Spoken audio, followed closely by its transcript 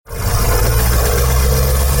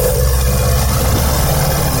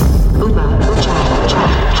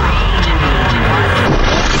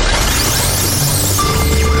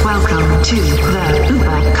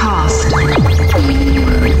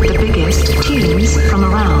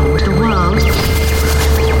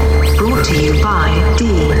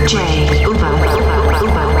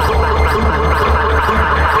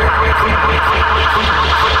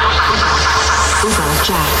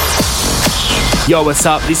Yo, what's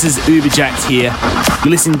up? This is Uberjakd here.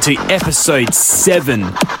 You're listening to episode 7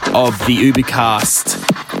 of the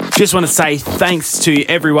Ubercast. Just want to say thanks to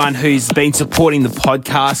everyone who's been supporting the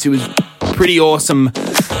podcast. It was pretty awesome.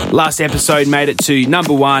 Last episode made it to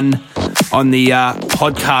number 1 on the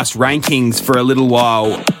podcast rankings for a little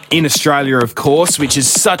while in Australia, of course, which is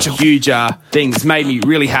such a huge thing. It's made me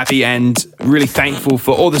really happy and really thankful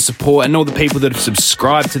for all the support and all the people that have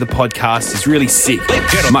subscribed to the podcast. It's really sick.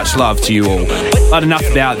 Much love to you all. But enough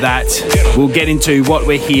about that. We'll get into what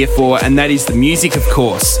we're here for, and that is the music, of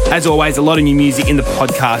course. As always, a lot of new music in the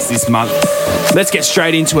podcast this month. Let's get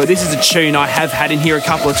straight into it. This is a tune I have had in here a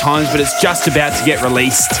couple of times, but it's just about to get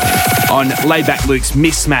released on Laidback Luke's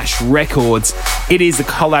Mismash Records. It is a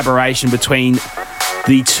collaboration between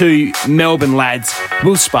the two Melbourne lads,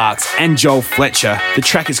 Will Sparks and Joel Fletcher. The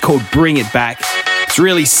track is called Bring It Back. It's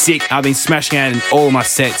really sick. I've been smashing out in all my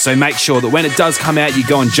sets, so make sure that when it does come out, you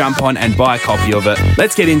go and jump on and buy a copy of it.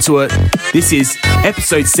 Let's get into it. This is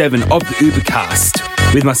episode 7 of the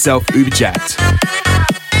Ubercast with myself, Uberjakd.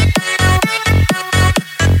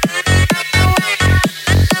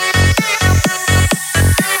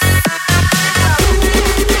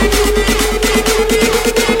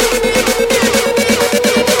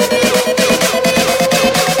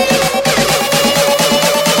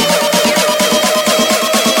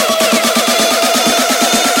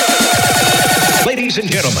 Ladies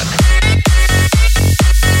and gentlemen.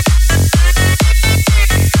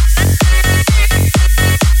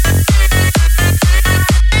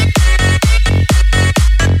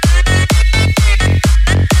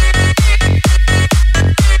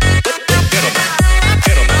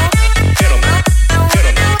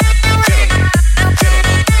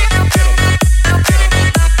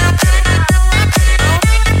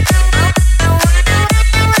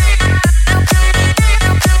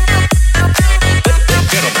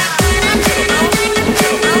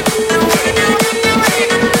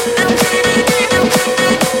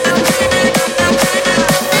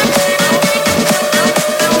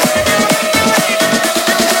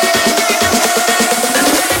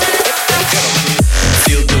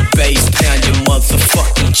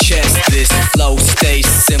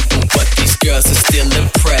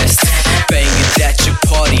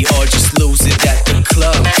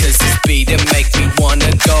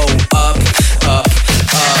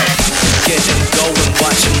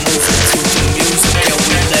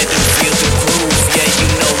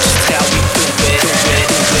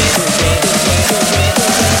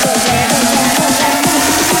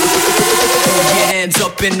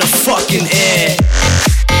 In the fucking air.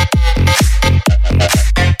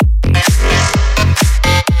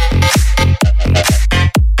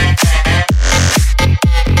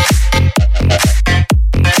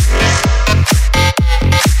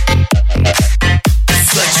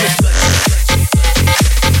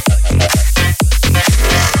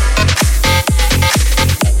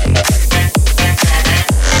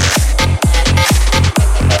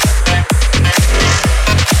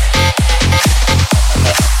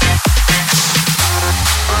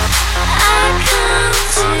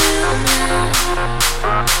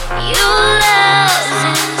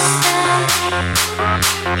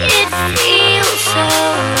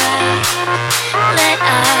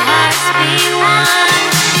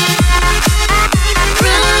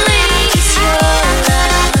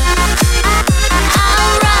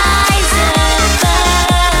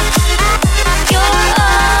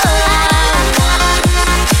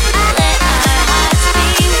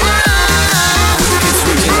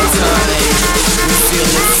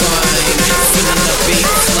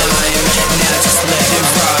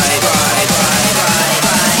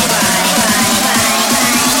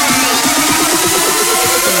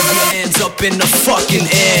 In the fucking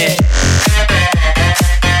air.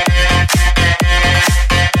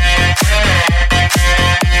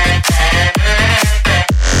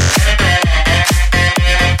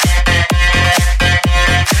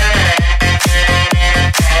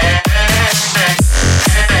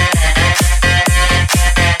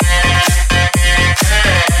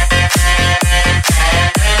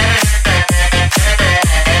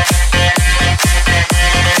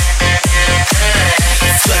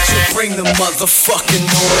 Motherfucking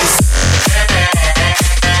noise.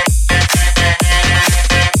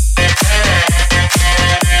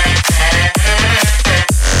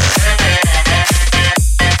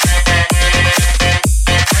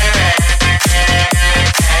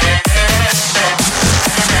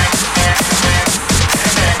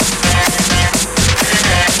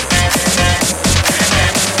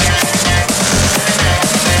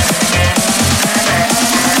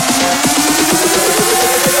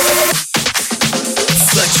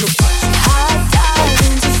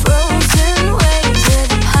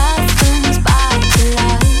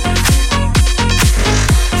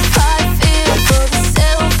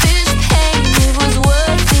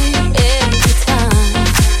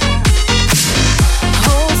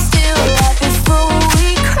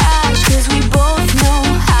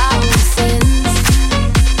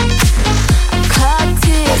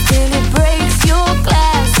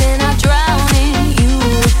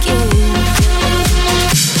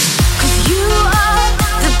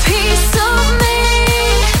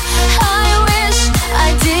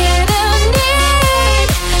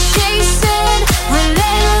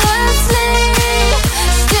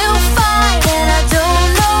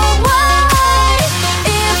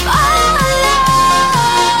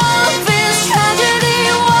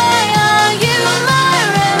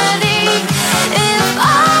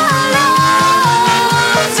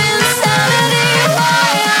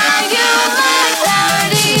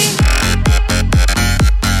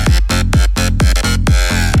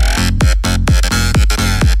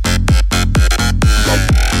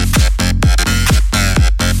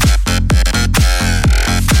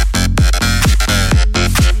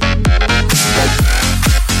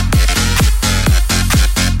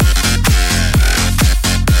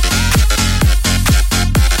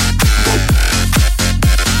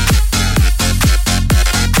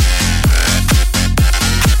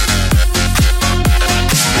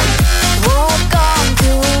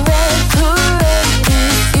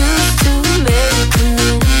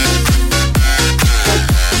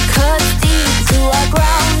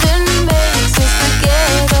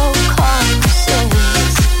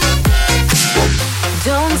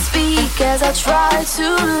 speak as I try to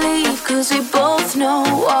leave, 'cause we both know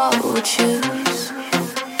what we'll choose.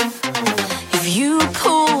 If you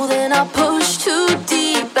pull, then I push too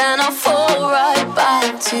deep and I fall right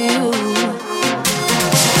back to you.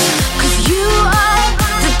 'Cause you are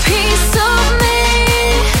the piece of me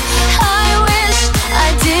I wish I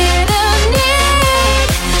didn't need.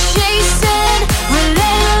 Chasing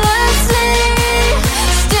relentlessly,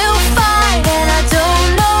 still fight and I don't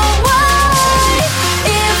know why.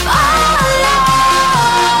 If our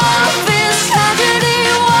love is tragedy,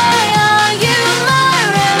 why are you my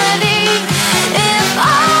remedy? If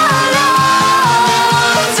our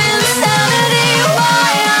love is insanity, why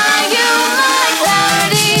are you my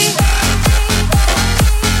clarity?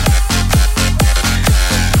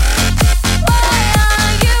 Why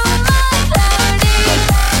are you my clarity?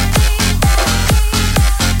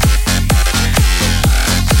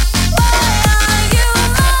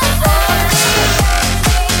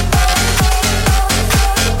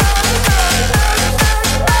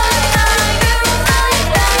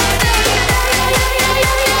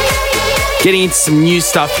 Getting into some new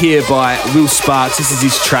stuff here by Will Sparks. This is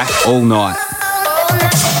his track All Night.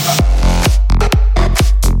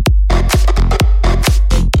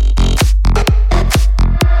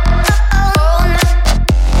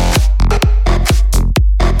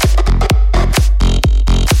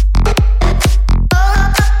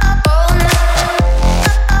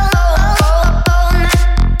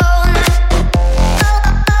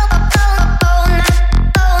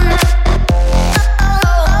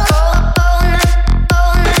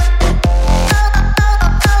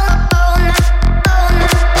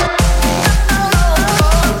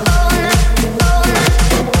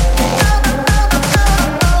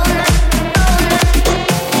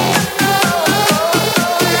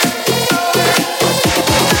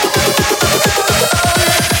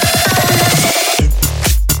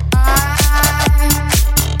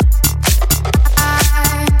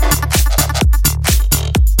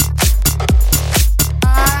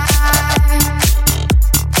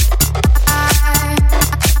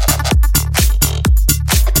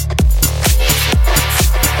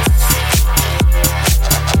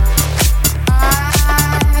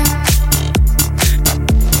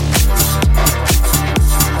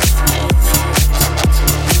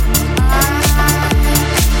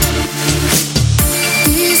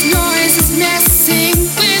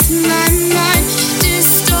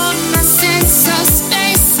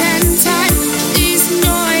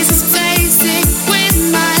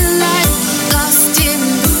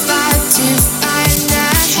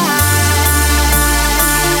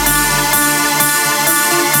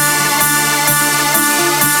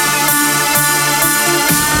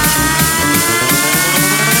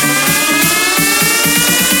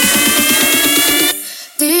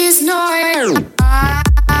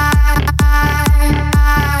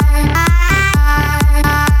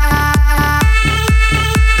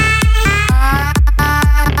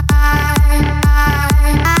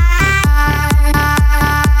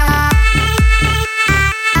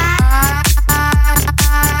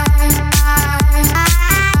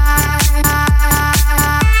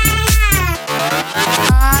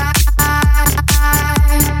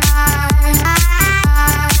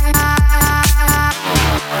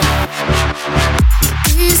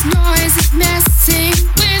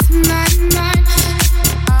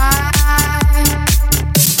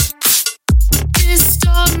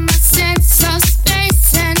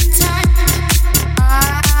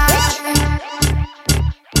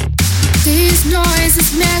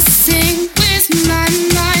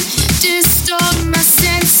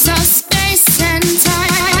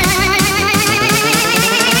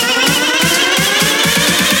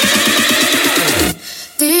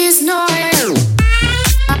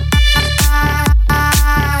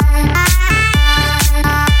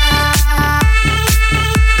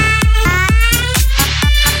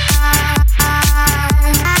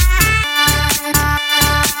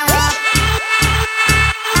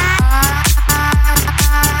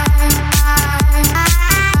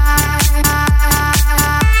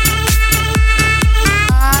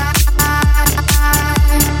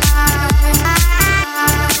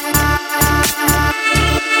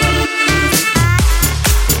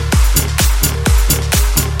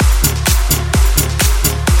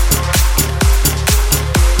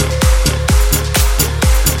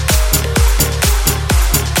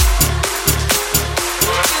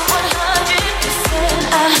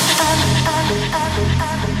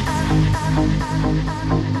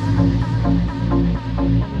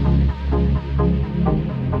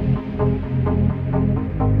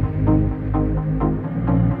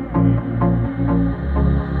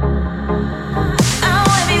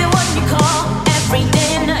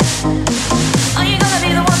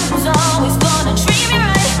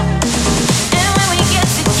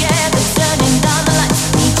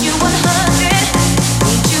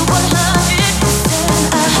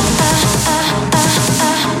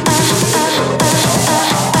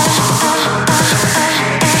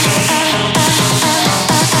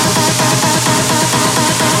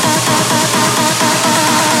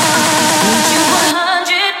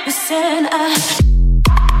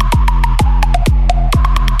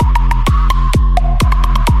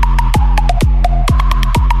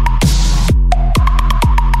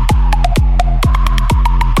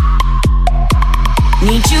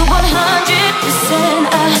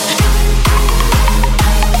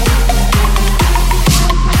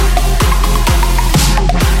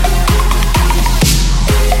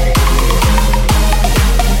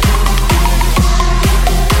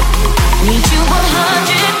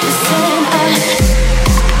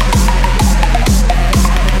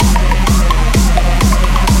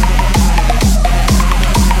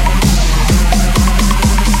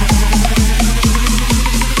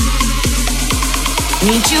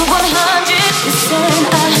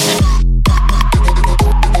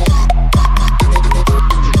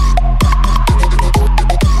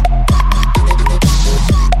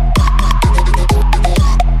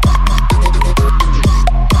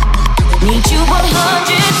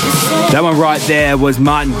 right there was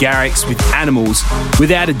Martin Garrix with Animals.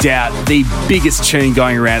 Without a doubt, the biggest tune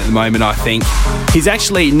going around at the moment, I think. He's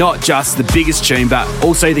actually not just the biggest tune, but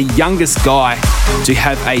also the youngest guy to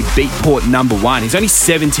have a Beatport #1. He's only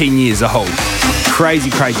 17 years old. Crazy,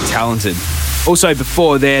 crazy talented. Also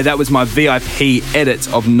before there, that was my VIP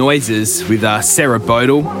edit of Noises with Sarah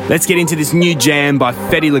Bodle. Let's get into this new jam by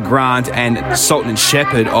Fedde Legrand and Sultan and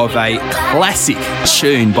Shepard of a classic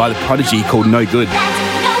tune by the Prodigy called No Good.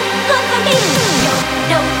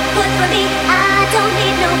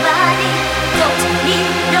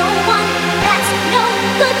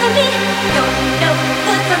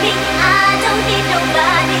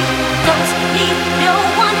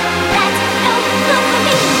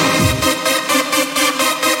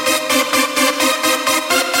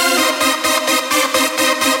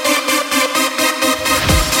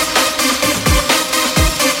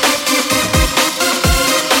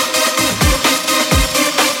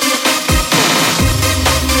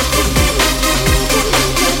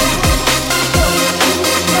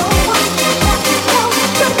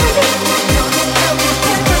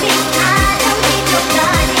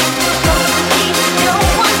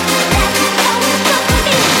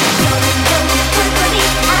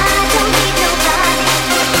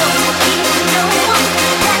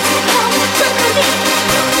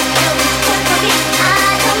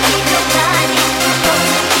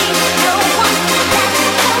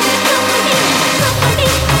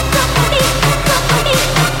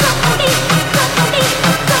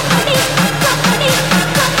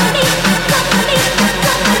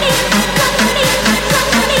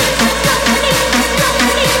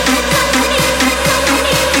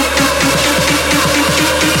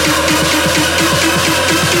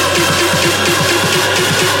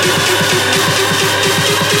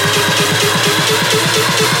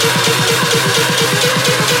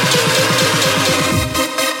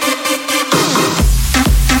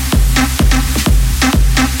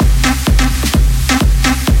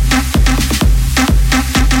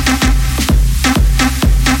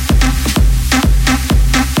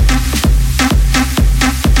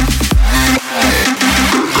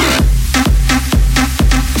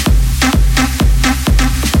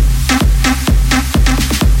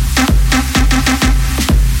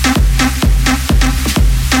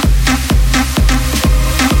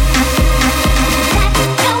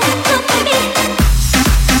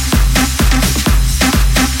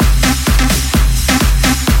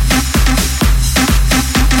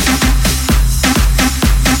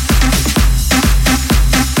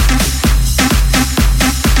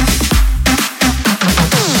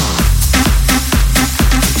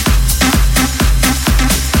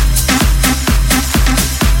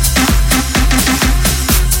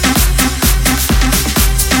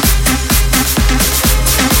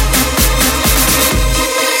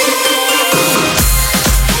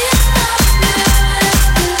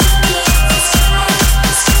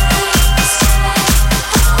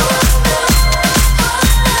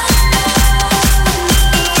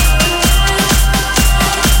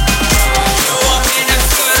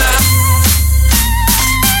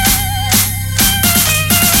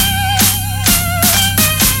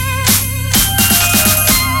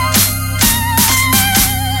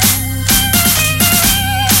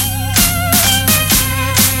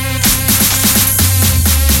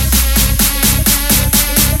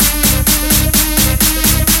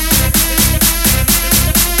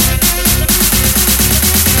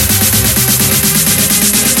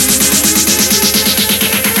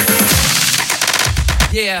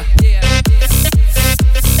 Yeah.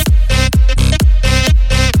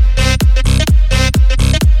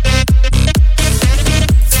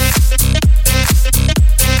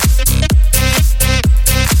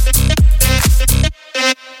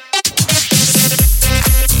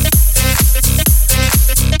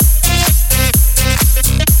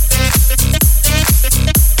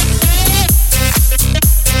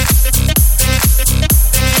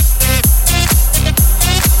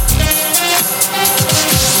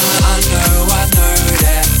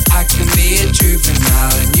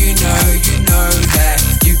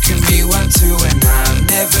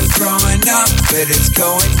 But it's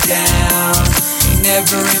going down.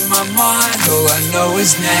 Never in my mind, all I know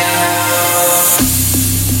is now.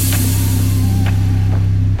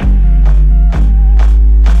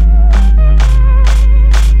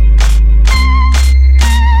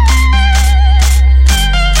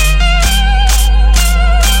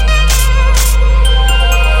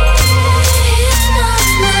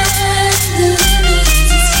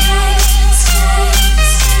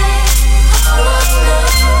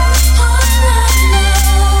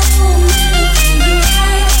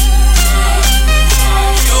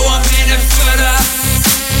 Yo, I'm in a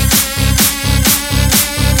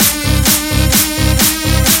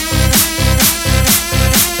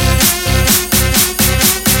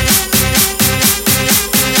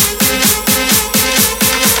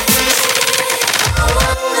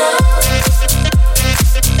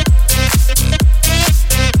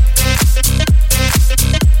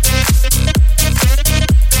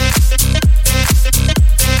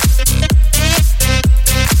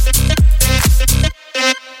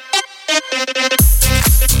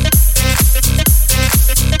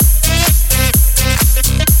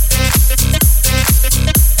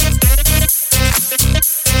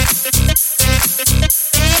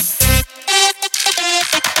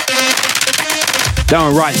That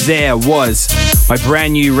one right there was my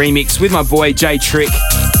brand new remix with my boy J Trick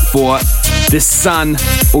for The Sun,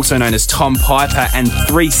 also known as Tom Piper, and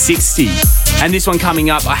 360. And this one coming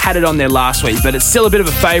up, I had it on there last week, but it's still a bit of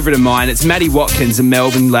a favourite of mine. It's Matty Watkins, a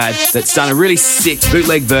Melbourne lad, that's done a really sick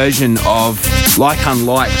bootleg version of Like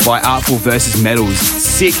Unlike by Artful vs. Metals.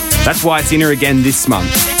 Sick. That's why it's in here again this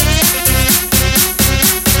month.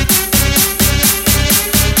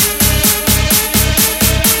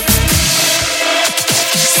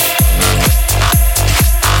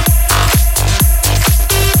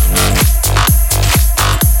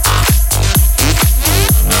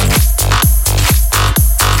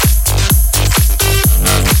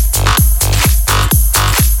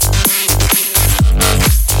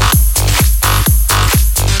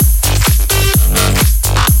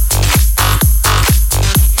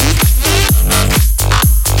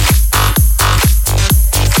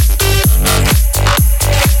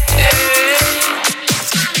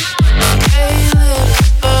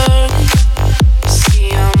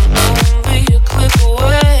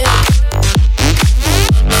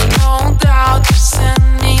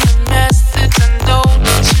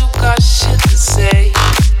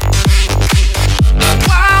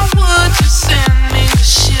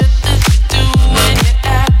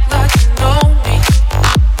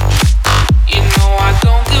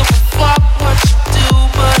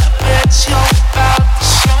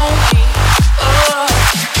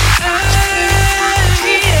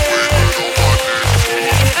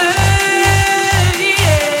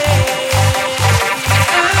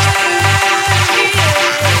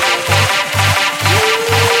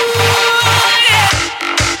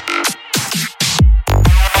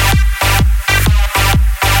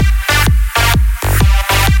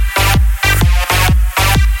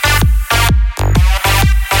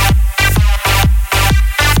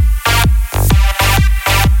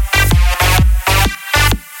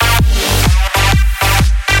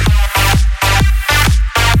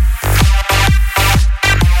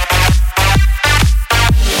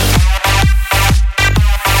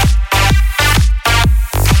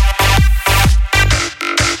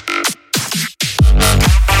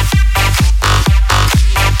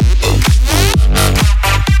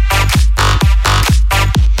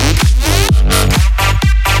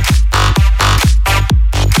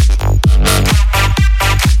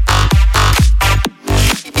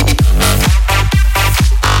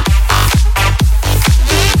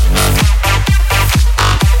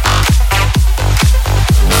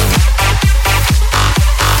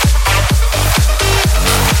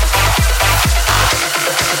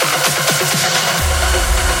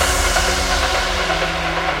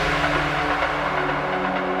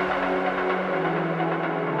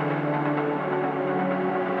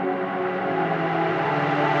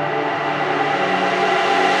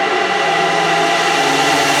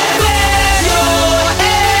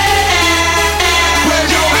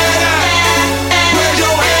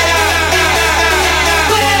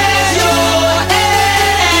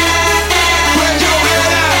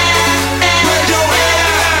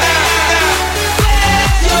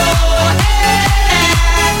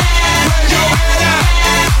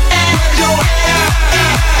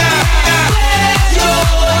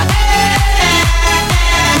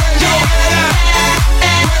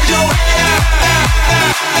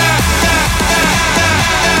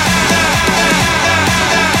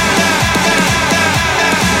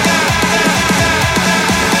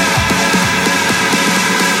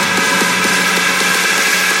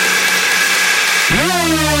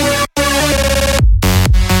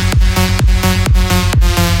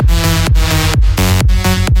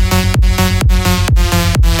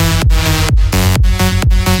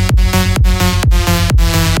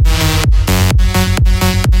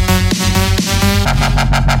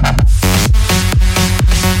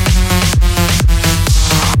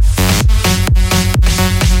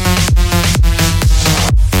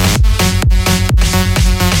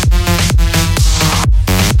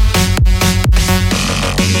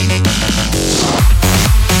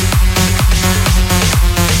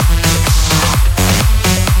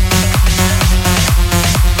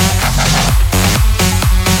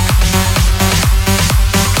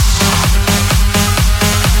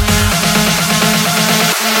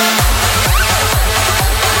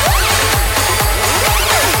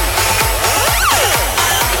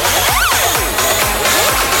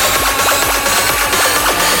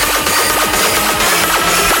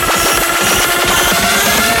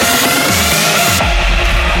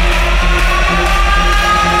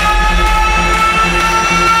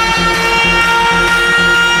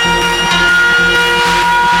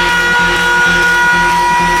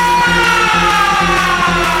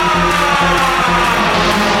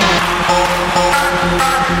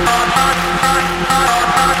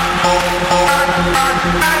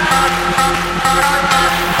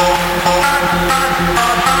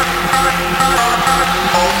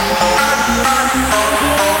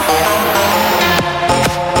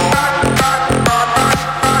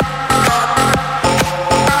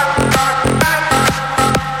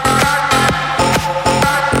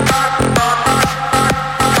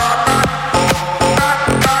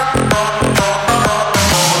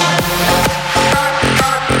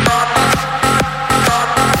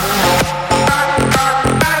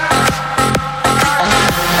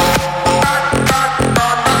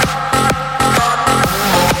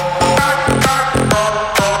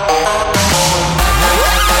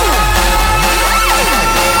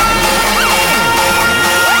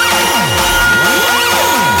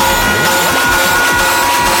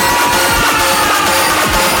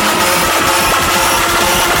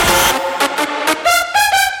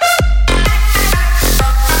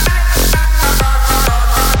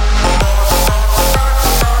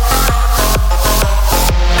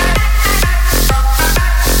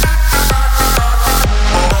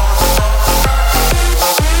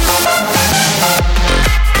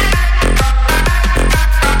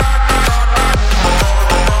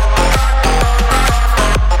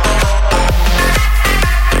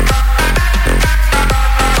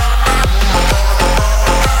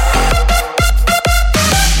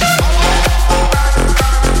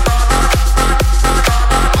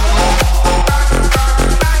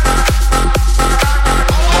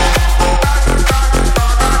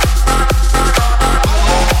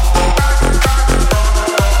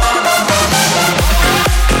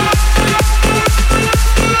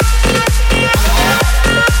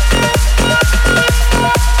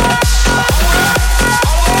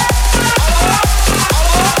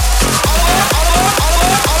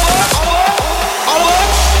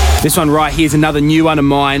 This one right here is another new one of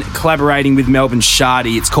mine, collaborating with Melbourne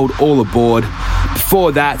Chardy. It's called All Aboard.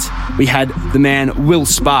 Before that, we had the man Will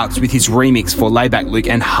Sparks with his remix for Laidback, Luke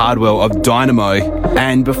and Hardwell of Dynamo.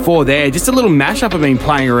 And before there, just a little mashup I've been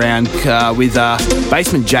playing around with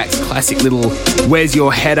BasementJaxx classic little Where's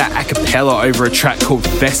Your Header Accapella over a track called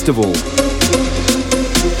Festival.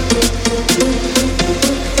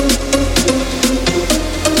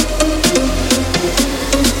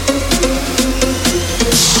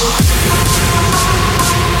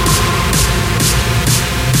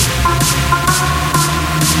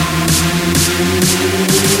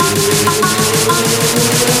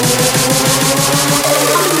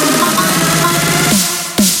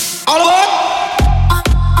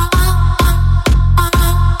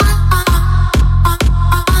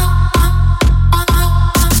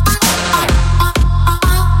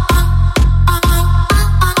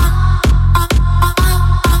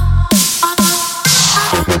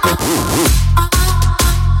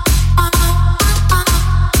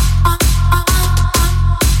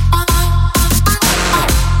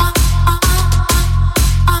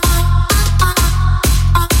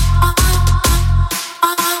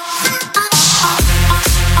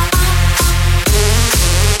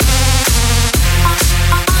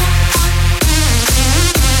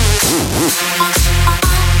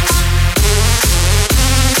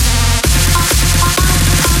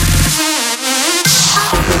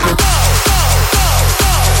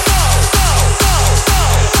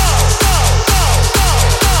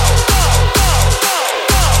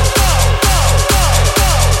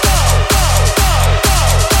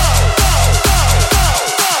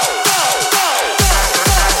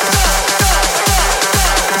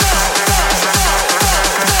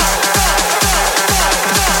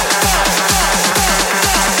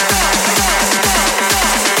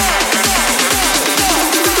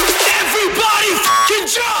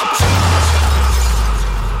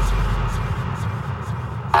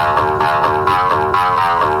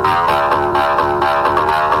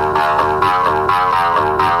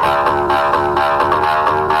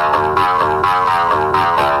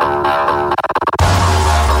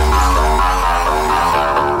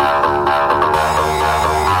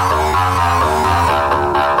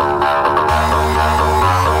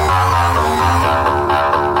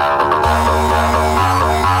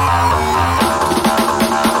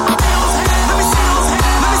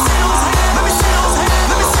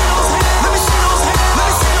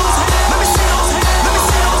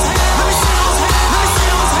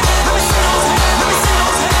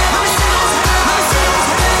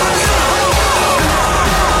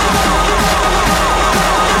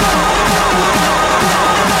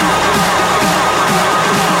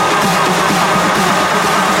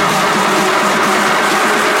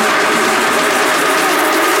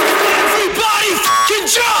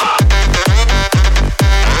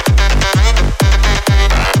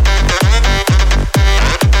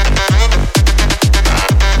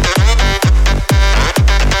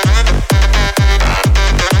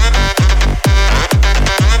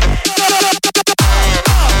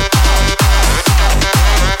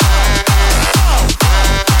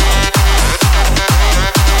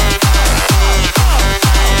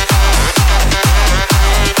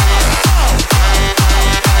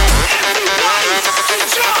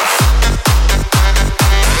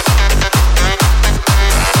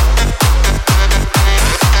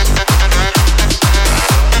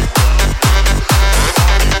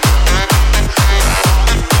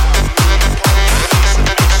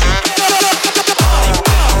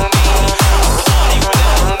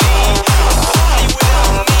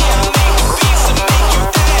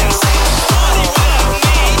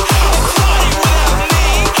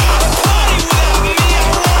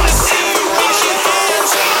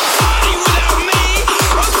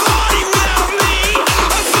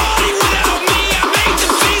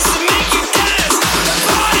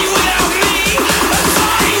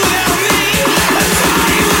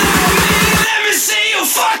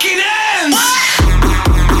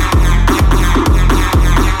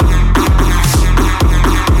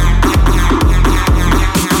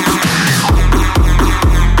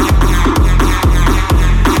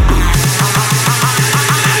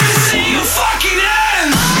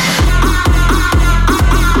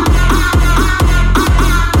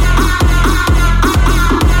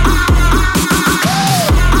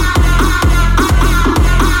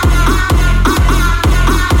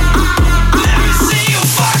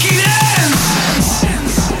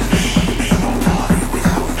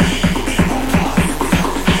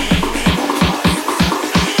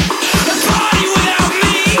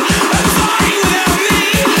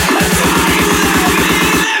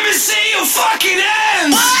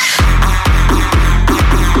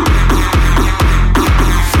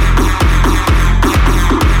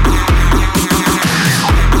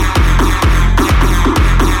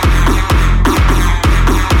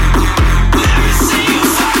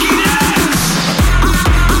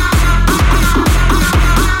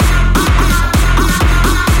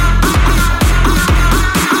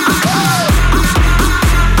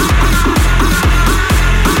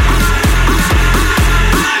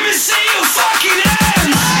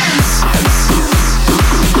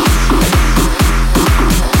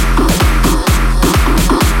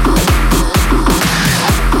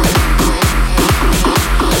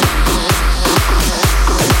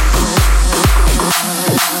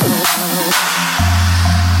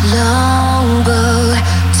 longboat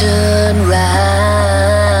turn round,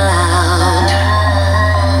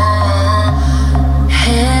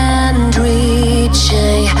 hand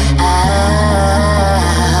reaching out,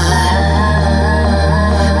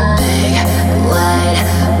 big white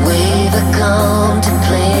wave come to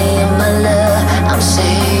claim my love. I'm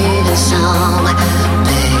saving some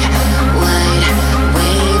big white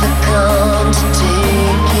wave come to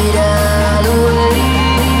take it all away.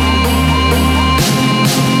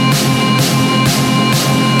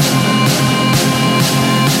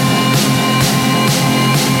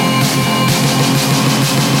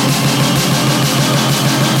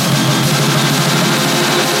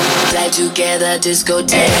 Fly together,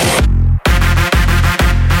 discotheque.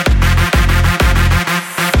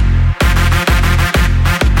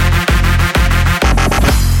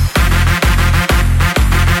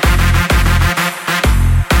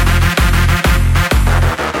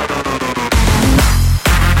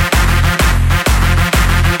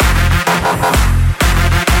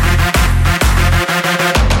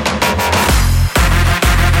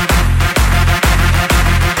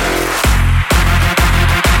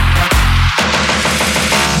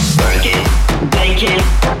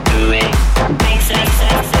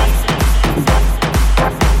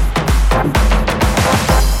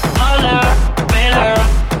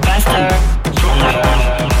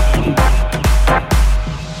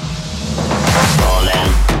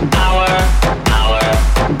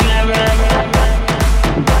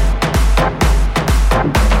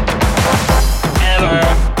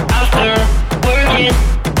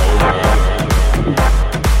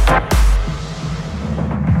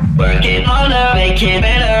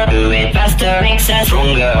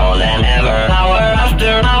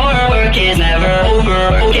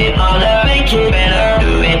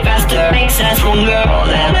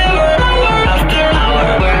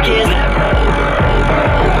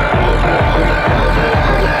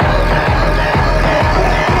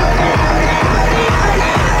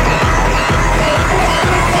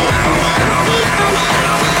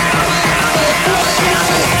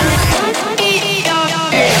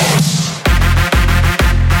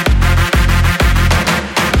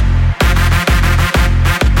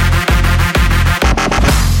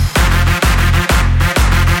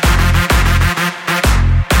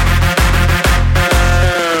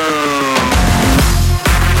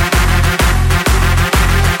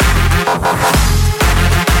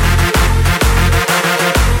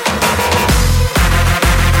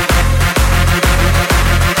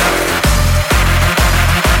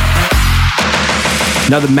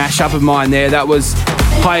 Another mashup of mine there. That was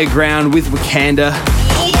Higher Ground with Wakanda.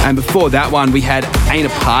 And before that one, we had Ain't a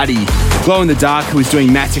Party. Glowinthedark, who is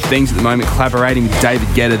doing massive things at the moment, collaborating with David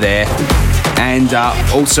Guetta there. And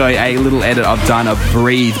also a little edit I've done of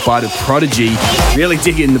Breathe by the Prodigy. Really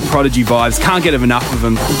digging the Prodigy vibes. Can't get enough of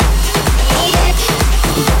them.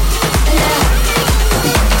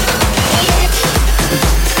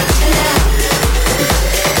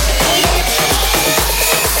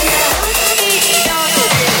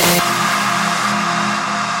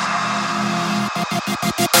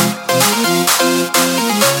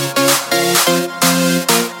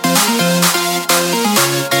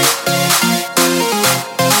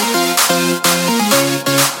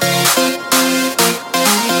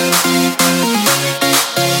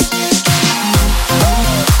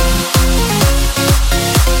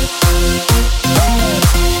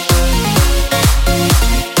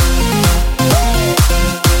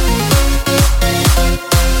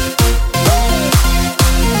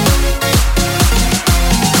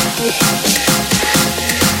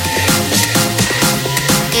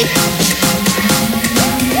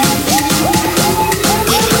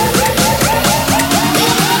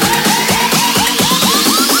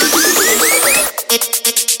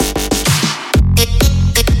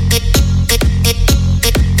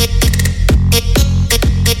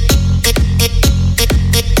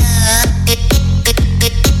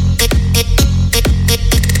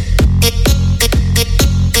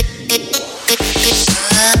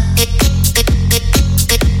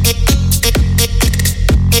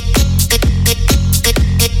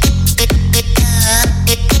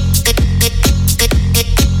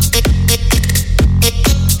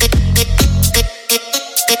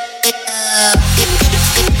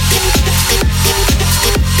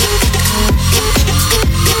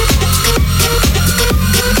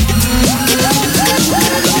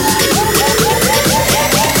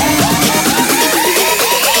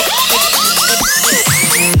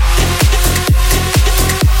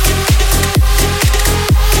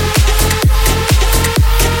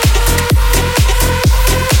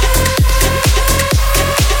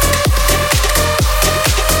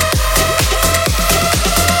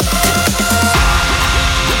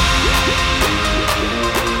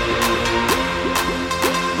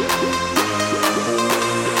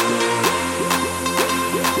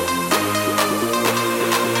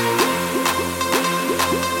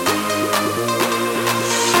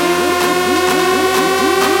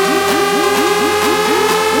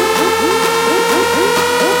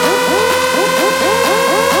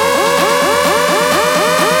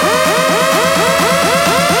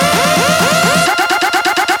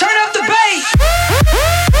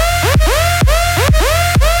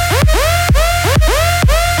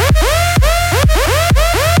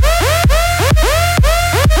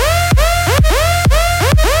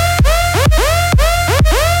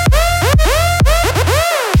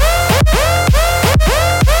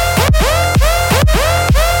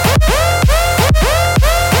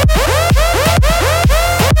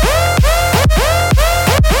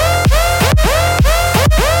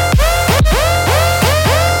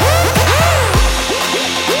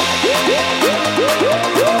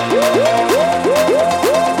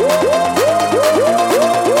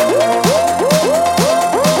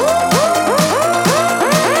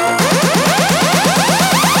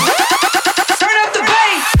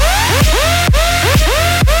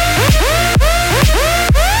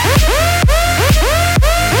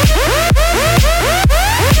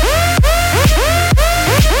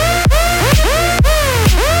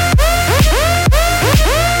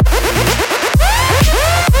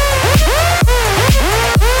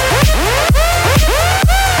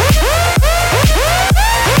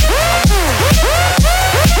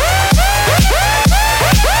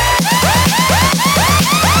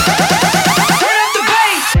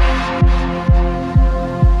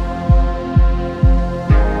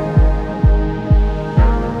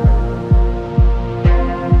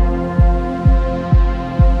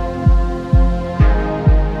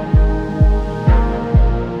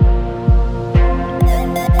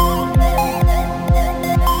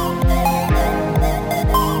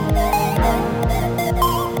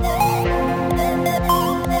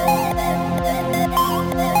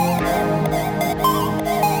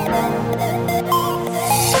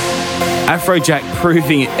 Afrojack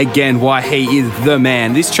proving again why he is the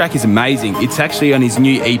man. This track is amazing. It's actually on his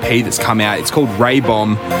new EP that's come out. It's called Ray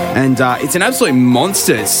Bomb, and it's an absolute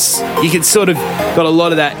monster. You can sort of got a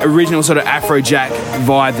lot of that original sort of Afrojack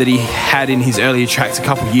vibe that he had in his earlier tracks a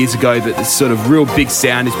couple of years ago, but this sort of real big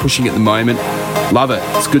sound is pushing at the moment. Love it.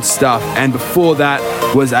 It's good stuff. And before that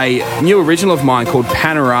was a new original of mine called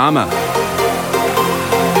Panorama.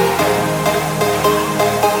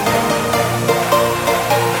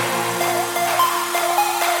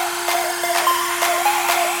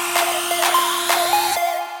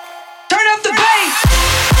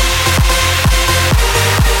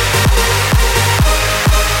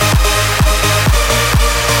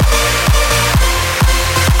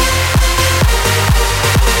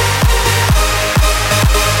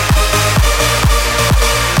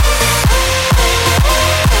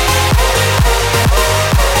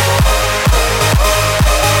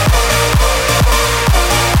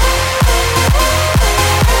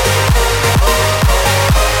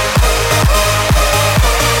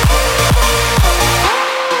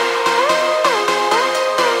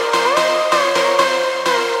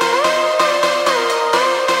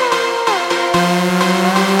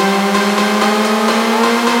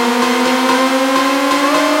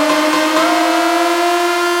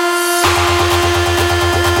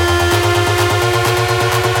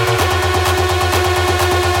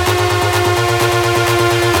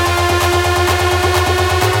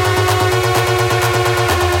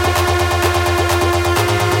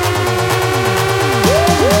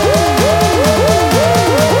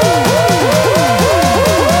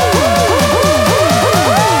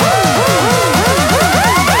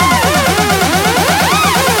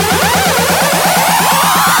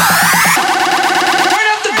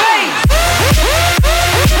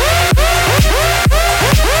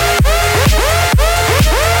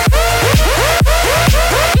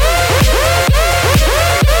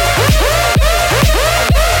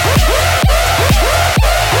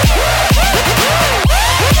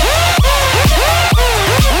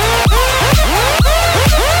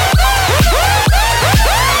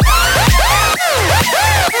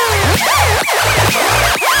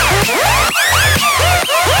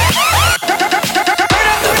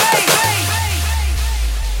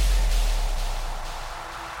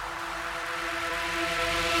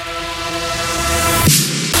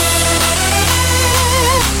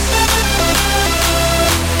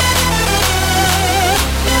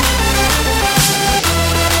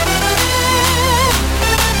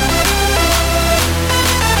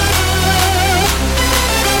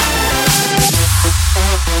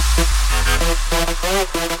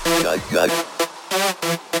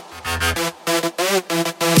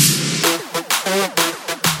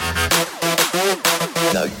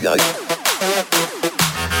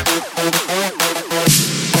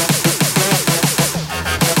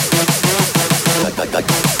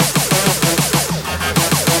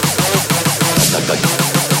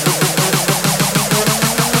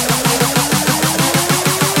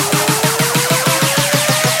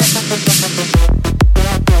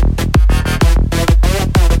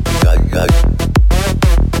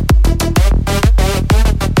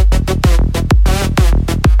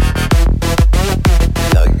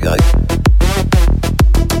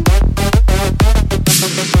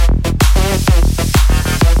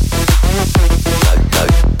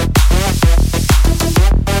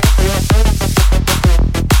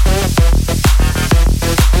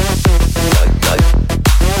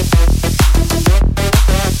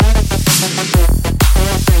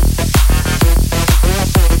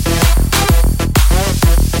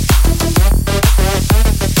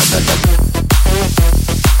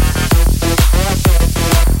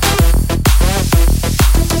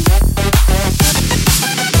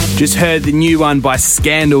 Just heard the new one by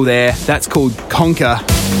Scandal there. That's called Conquer.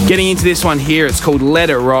 Getting into this one here, it's called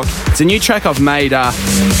Let It Rock. It's a new track I've made,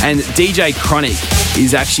 and DJ Chronic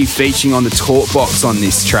is actually featuring on the talk box on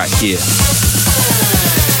this track here.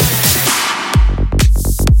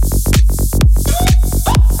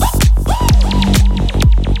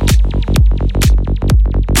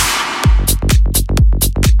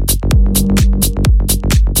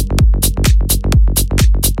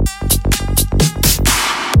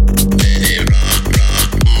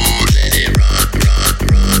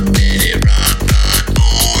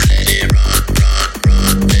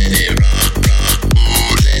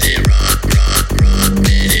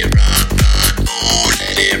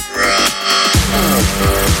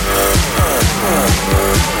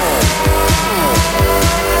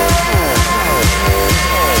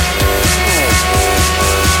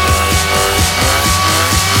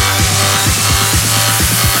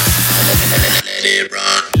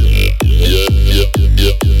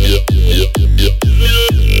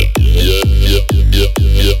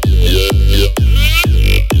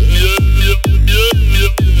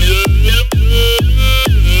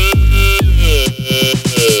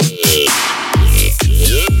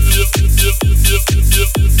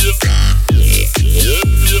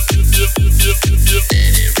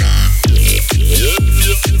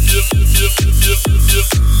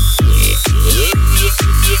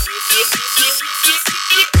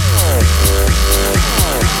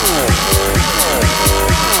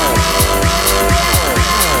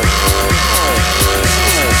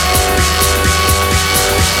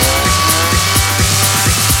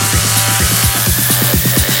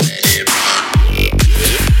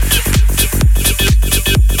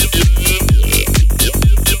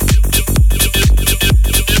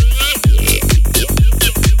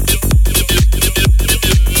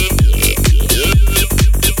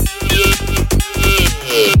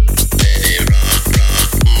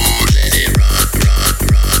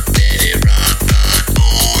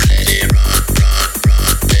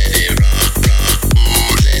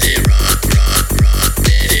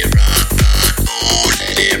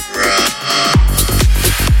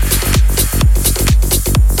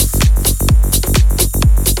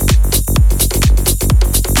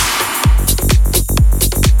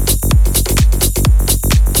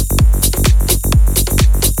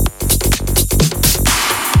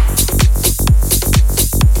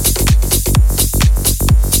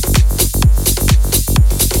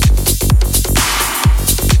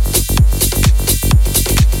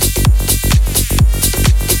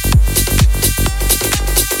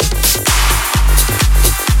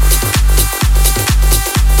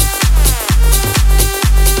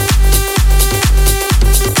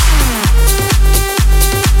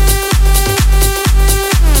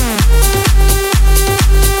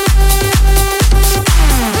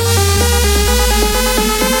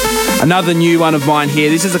 Another new one of mine here.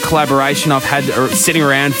 This is a collaboration I've had sitting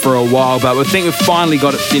around for a while, but I think we've finally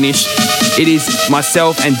got it finished. It is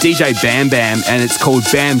myself and DJ Bam Bam, and it's called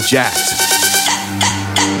BasementJaxx.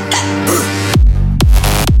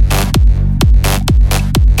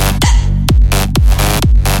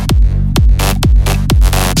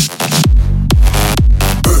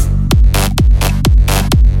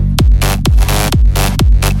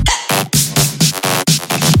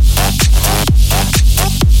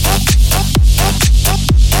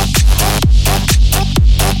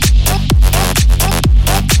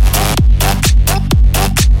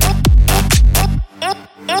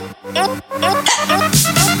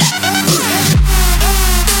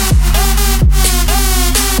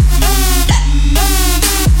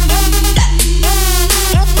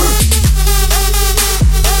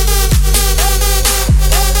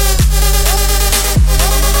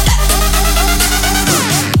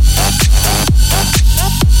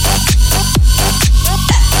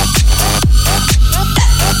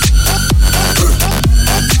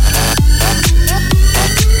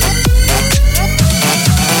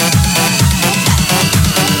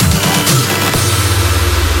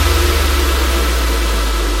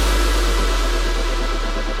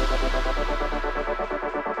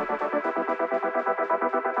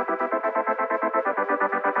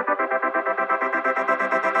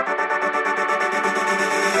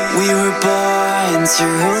 We were born to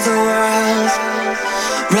rule the world,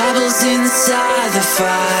 rebels inside the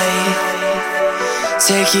fight.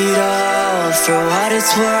 Take it all for what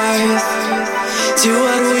it's worth, do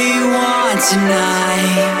what we want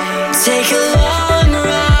tonight. Take a long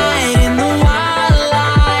ride in the wild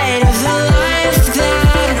light of the life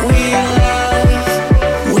that we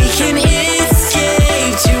love. We can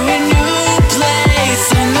escape to a new place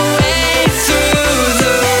on the way through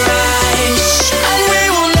the rush. And we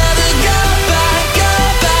will never go back, go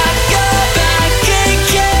back, go back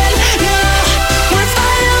again. No, we're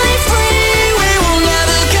finally free. We will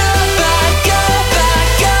never go back, go back,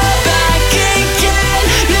 go back again.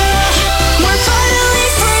 No, we're finally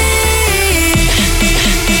free.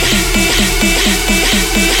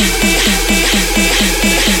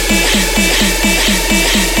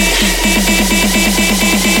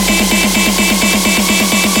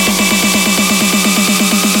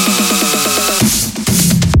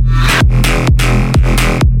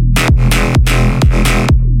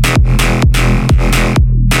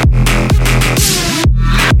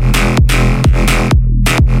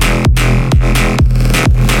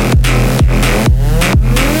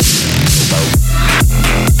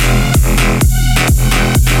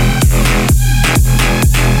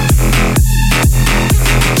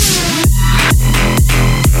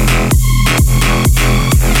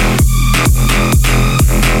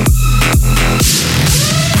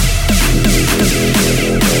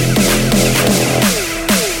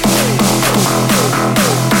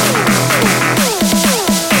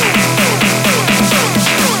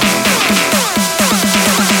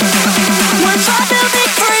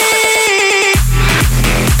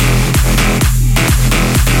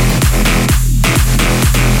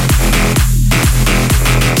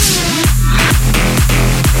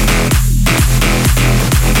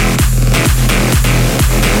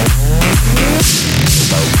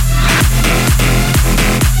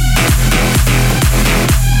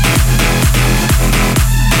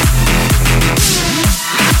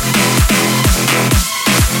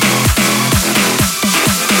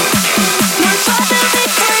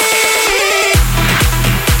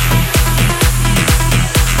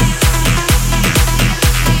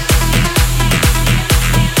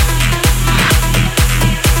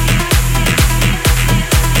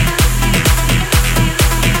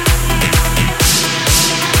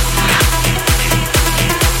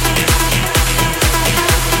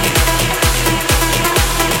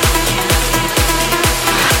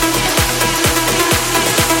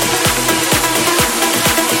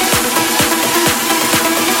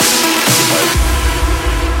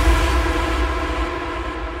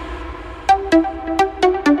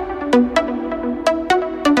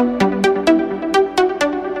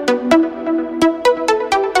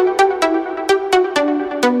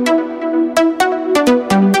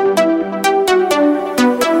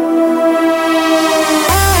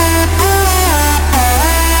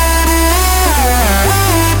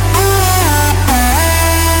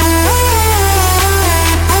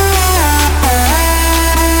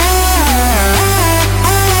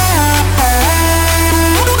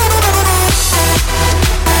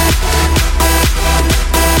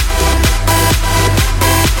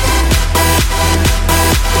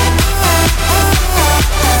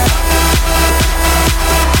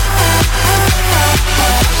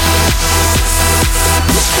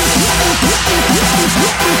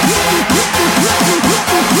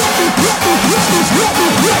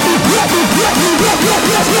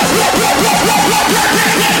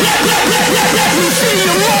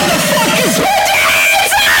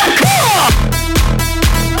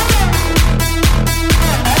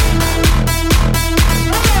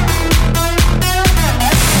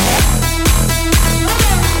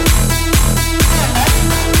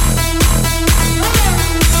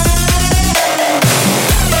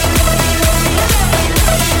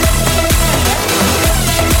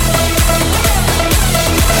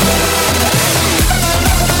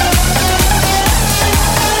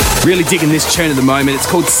 Really digging this tune at the moment. It's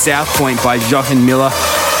called South Point by Jochen Miller.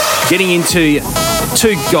 Getting into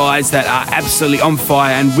two guys that are absolutely on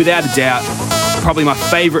fire and without a doubt, probably my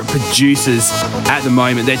favourite producers at the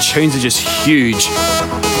moment. Their tunes are just huge.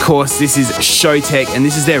 Of course, this is Showtek and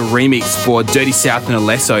this is their remix for Dirty South and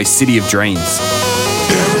Alesso, City of Dreams.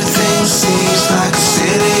 Everything seems like a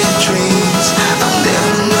city of dreams. I'll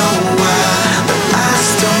never know why, but I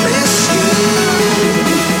still miss you.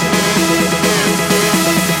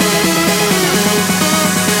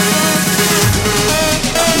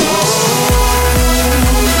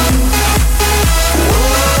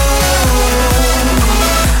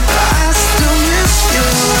 I still miss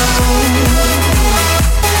you.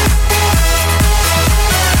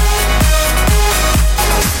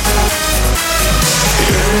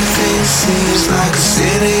 Everything seems like a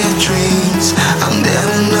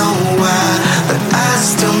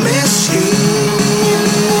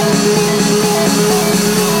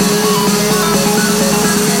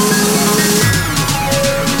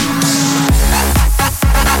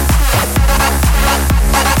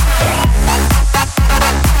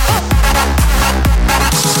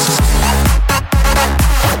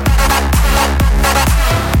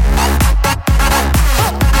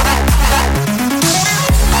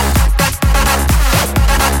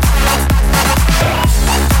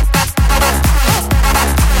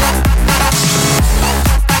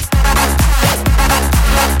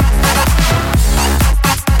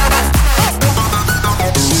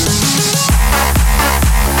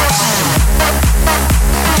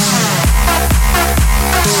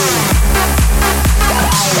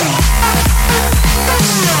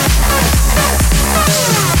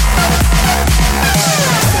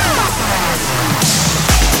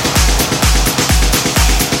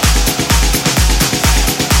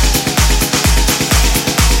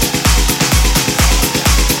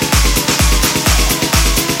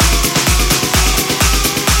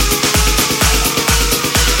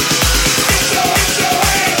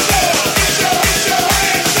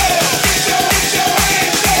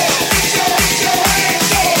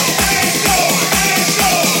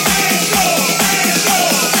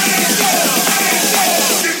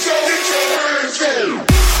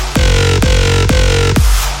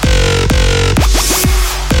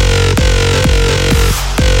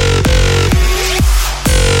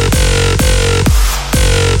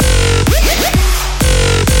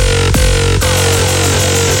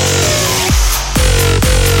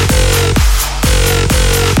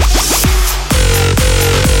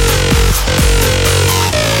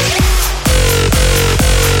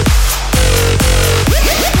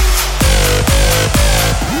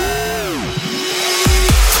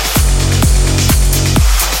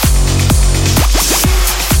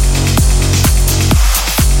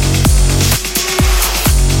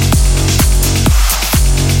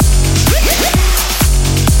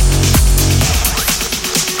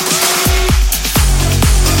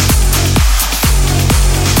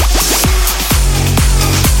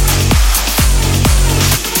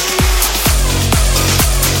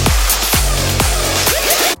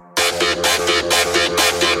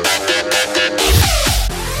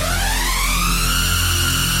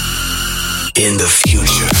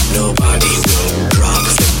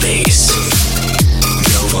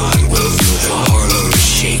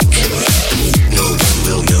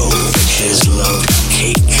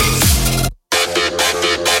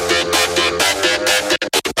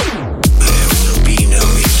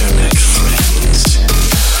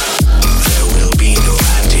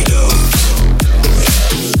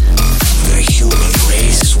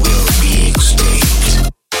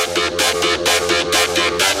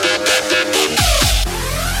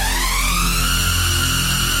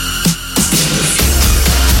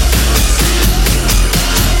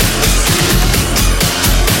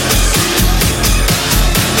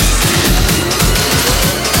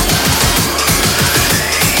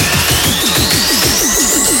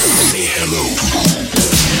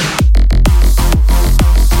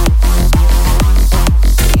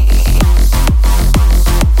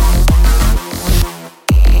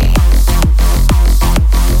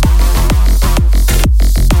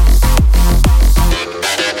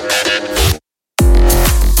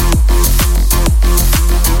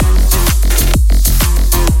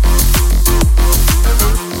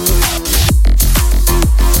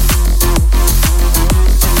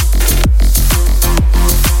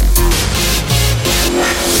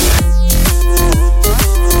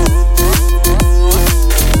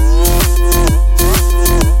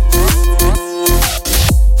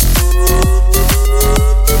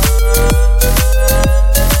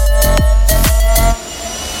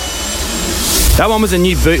That one was a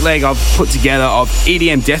new bootleg I've put together of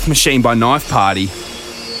EDM Death Machine by Knife Party.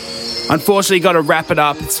 Unfortunately, got to wrap it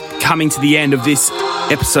up. It's coming to the end of this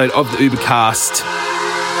episode of the Ubercast.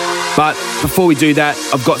 But before we do that,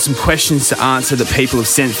 I've got some questions to answer that people have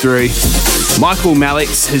sent through. Michael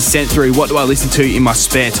Malix has sent through, what do I listen to in my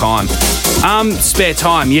spare time? Spare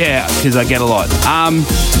time, yeah, because I get a lot.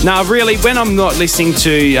 No, really, when I'm not listening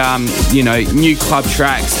to, new club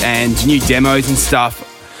tracks and new demos and stuff,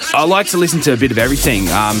 I like to listen to a bit of everything.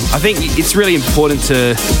 I think it's really important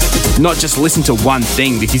to not just listen to one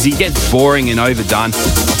thing because it gets boring and overdone.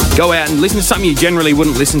 Go out and listen to something you generally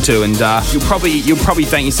wouldn't listen to, and you'll probably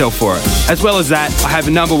thank yourself for it. As well as that, I have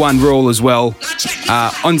a number one rule as well.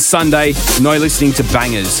 On Sunday, no listening to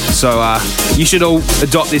bangers. So you should all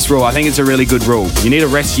adopt this rule. I think it's a really good rule. You need to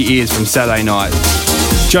rest your ears from Saturday night.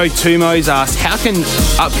 Joe Tumos asked, how can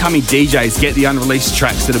upcoming DJs get the unreleased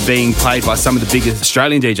tracks that are being played by some of the biggest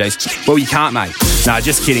Australian DJs? Well, you can't, mate. Nah,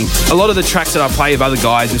 just kidding. A lot of the tracks that I play with other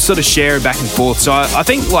guys, we sort of share it back and forth. So I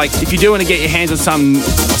think, if you do want to get your hands on some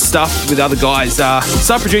stuff with other guys,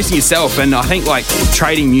 start producing yourself. And I think,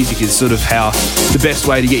 trading music is sort of how the best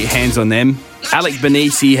way to get your hands on them. Alec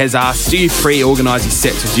Benisi has asked, do you pre-organise your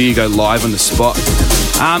sets or do you go live on the spot?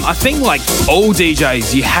 I think all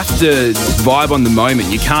DJs, you have to vibe on the moment.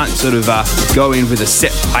 You can't sort of go in with a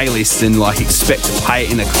set playlist and expect to play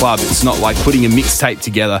it in a club. It's not like putting a mixtape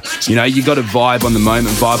together. You got to vibe on the moment,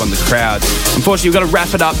 vibe on the crowd. Unfortunately, we've got to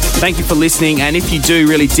wrap it up. Thank you for listening. And if you do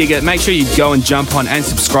really dig it, make sure you go and jump on and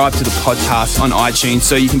subscribe to the podcast on iTunes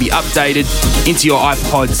so you can be updated into your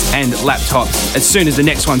iPods and laptops as soon as the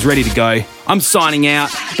next one's ready to go. I'm signing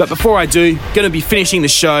out, but before I do, going to be finishing the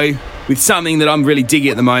show with something that I'm really digging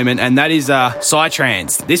at the moment, and that is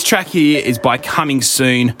Psytrance. This track here is by Coming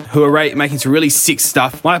Soon, who are making some really sick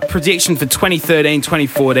stuff. My prediction for 2013,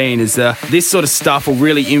 2014 is this sort of stuff will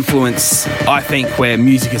really influence, I think, where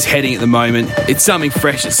music is heading at the moment. It's something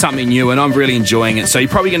fresh, it's something new, and I'm really enjoying it. So you're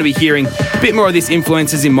probably going to be hearing a bit more of this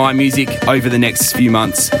influences in my music over the next few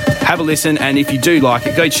months. Have a listen, and if you do like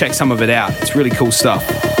it, go check some of it out. It's really cool stuff.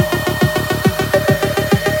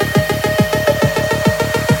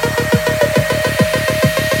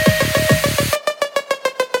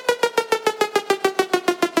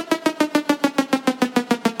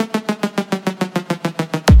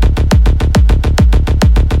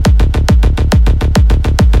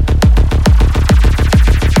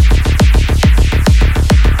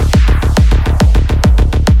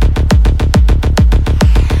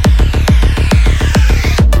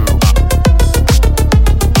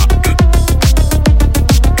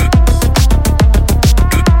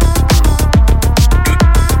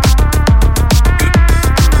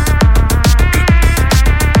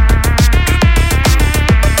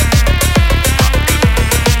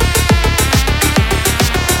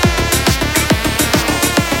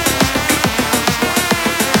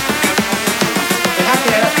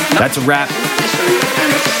 That's a wrap.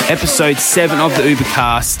 Episode 7 of the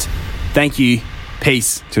Ubercast. Thank you.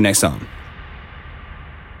 Peace. Till next time.